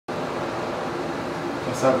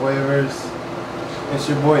What's up, Wavers? It's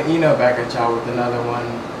your boy Eno back at y'all with another one.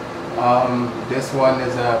 This one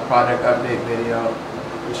is a product update video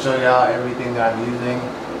to show y'all everything that I'm using,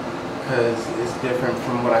 because it's different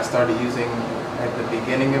from what I started using at the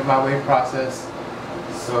beginning of my wave process.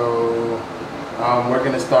 So we're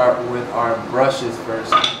going to start with our brushes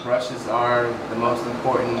first. Brushes are the most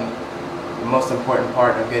important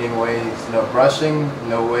part of getting waves. No brushing,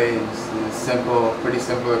 no waves. It's simple, pretty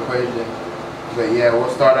simple equation. But yeah, we'll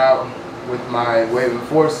start out with my wave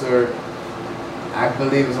enforcer. I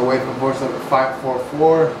believe it's a wave enforcer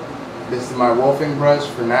 544. This is my wolfing brush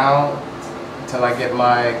for now until I get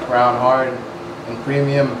my Crown Hard and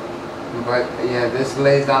Premium. But yeah, this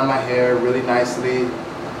lays down my hair really nicely,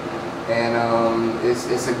 and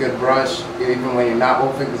it's a good brush even when you're not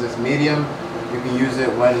wolfing, because it's medium. You can use it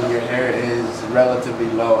when your hair is relatively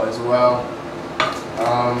low as well.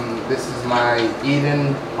 This is my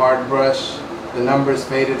Eden hard brush. The number is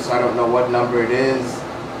faded, so I don't know what number it is,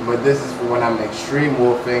 but this is for when I'm extreme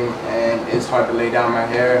wolfing and it's hard to lay down my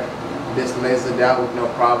hair. This lays it down with no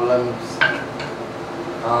problems.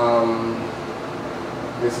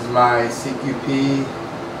 This is my CQP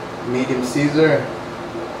medium Caesar.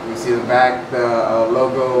 You see the back, the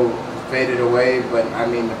logo faded away, but I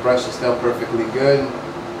mean the brush is still perfectly good.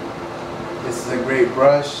 This is a great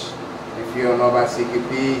brush. If you don't know about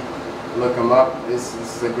CQP, look them up. This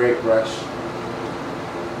is a great brush.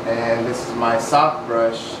 And this is my soft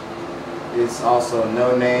brush. It's also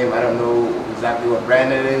no name. I don't know exactly what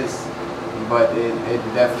brand it is, but it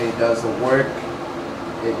definitely does the work.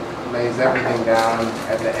 It lays everything down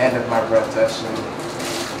at the end of my brush session.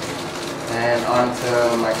 And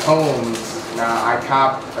onto my combs. Now I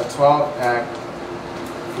cop a 12 pack.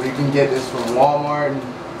 You can get this from Walmart.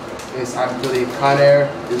 It's, I believe, Conair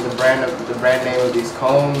is the brand name of these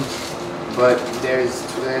combs. But there's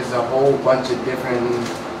a whole bunch of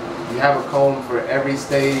different. You have a comb for every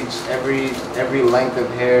stage, every length of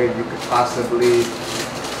hair you could possibly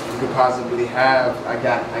have. I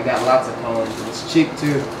got lots of combs. It's cheap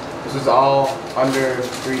too. This is all under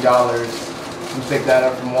 $3. You can pick that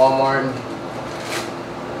up from Walmart.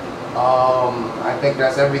 I think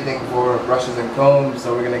that's everything for brushes and combs,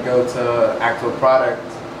 so we're gonna go to actual product.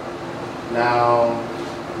 Now,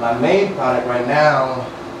 my main product right now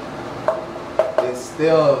is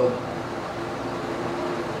still,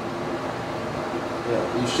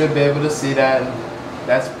 you should be able to see that.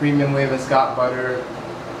 That's Premium Wave and Scott Butter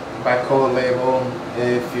by Cold Label.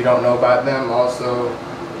 If you don't know about them, also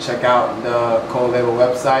check out the Cold Label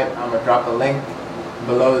website. I'm gonna drop a link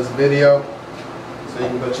below this video so you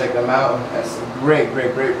can go check them out. That's a great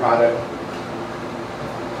product.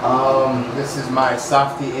 This is my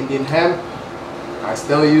Softy Indian Hemp. I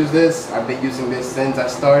still use this. I've been using this since I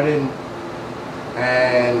started,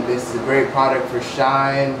 and this is a great product for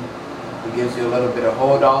shine. It gives you a little bit of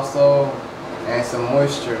hold also, and some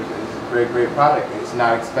moisture. It's a great product. It's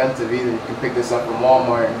not expensive either. You can pick this up from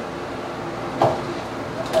Walmart.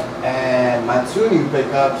 And my two new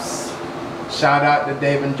pickups. Shout out to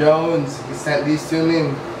David Jones. He sent these to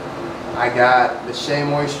me. I got the Shea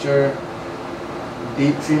Moisture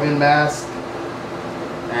Deep Treatment Mask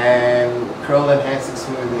and Curl Enhancing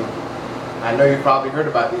Smoothing. I know you probably heard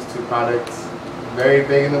about these two products. Very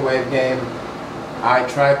big in the wave game. I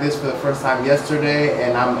tried this for the first time yesterday,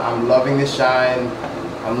 and I'm loving the shine.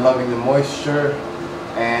 I'm loving the moisture,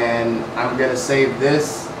 and I'm gonna save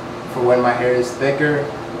this for when my hair is thicker,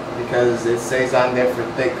 because it says on there for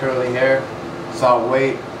thick curly hair. So I'll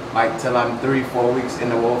wait like till I'm 3-4 weeks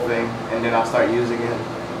into wolfing, and then I'll start using it.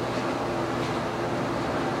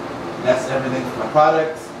 That's everything for my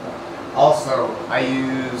products. Also, I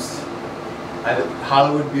use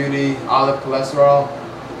Hollywood Beauty Olive Cholesterol.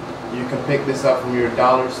 You can pick this up from your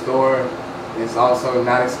dollar store. It's also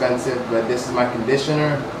not expensive, but this is my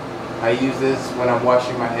conditioner. I use this when I'm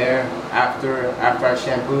washing my hair. After I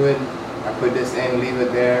shampoo it, I put this in, leave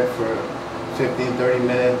it there for 15-30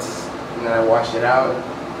 minutes, and then I wash it out.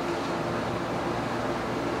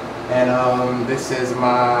 And this is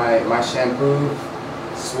my shampoo,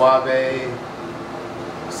 Suave.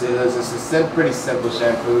 So it's a pretty simple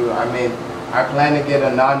shampoo. I mean, I plan to get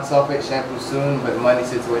a non-sulfate shampoo soon, but money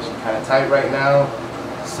situation kind of tight right now,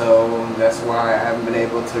 so that's why I haven't been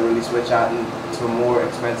able to really switch out to a more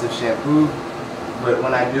expensive shampoo. But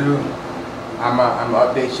when I do, I'm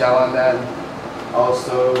gonna update y'all on that.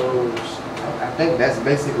 Also, I think that's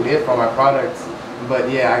basically it for my products. But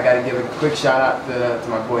yeah, I gotta give a quick shout out to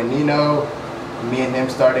my boy Nino. Me and him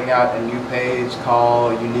starting out a new page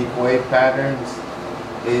called Unique Wave Patterns.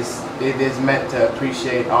 It is meant to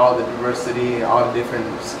appreciate all the diversity, all the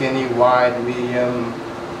different skinny, wide, medium,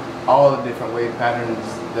 all the different wave patterns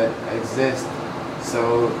that exist.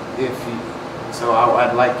 So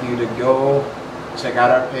I'd like you to go check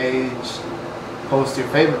out our page, post your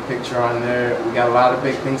favorite picture on there. We got a lot of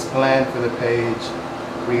big things planned for the page.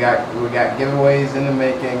 We got giveaways in the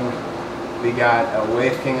making. We got a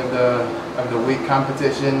Wave King of the Week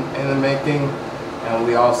competition in the making, and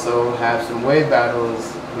we also have some wave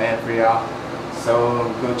battles planned for y'all. So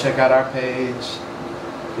go check out our page.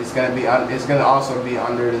 It's gonna also be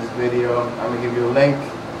under this video. I'm gonna give you a link.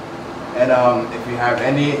 And if you have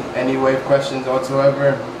any wave questions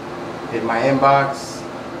whatsoever, hit my inbox.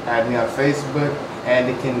 Add me on Facebook.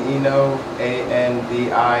 Andikan Eno,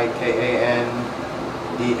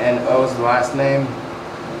 ANDIKANENO is the last name.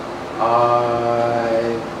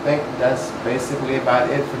 I think that's basically about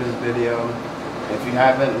it for this video. If you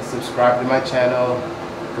haven't, subscribe to my channel,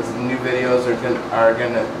 because the new videos are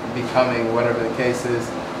gonna be coming, whatever the case is.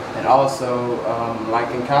 And also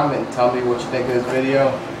like and comment, tell me what you think of this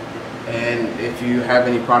video, and if you have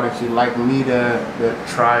any products you'd like me to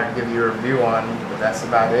try to give you a review on. But that's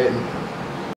about it.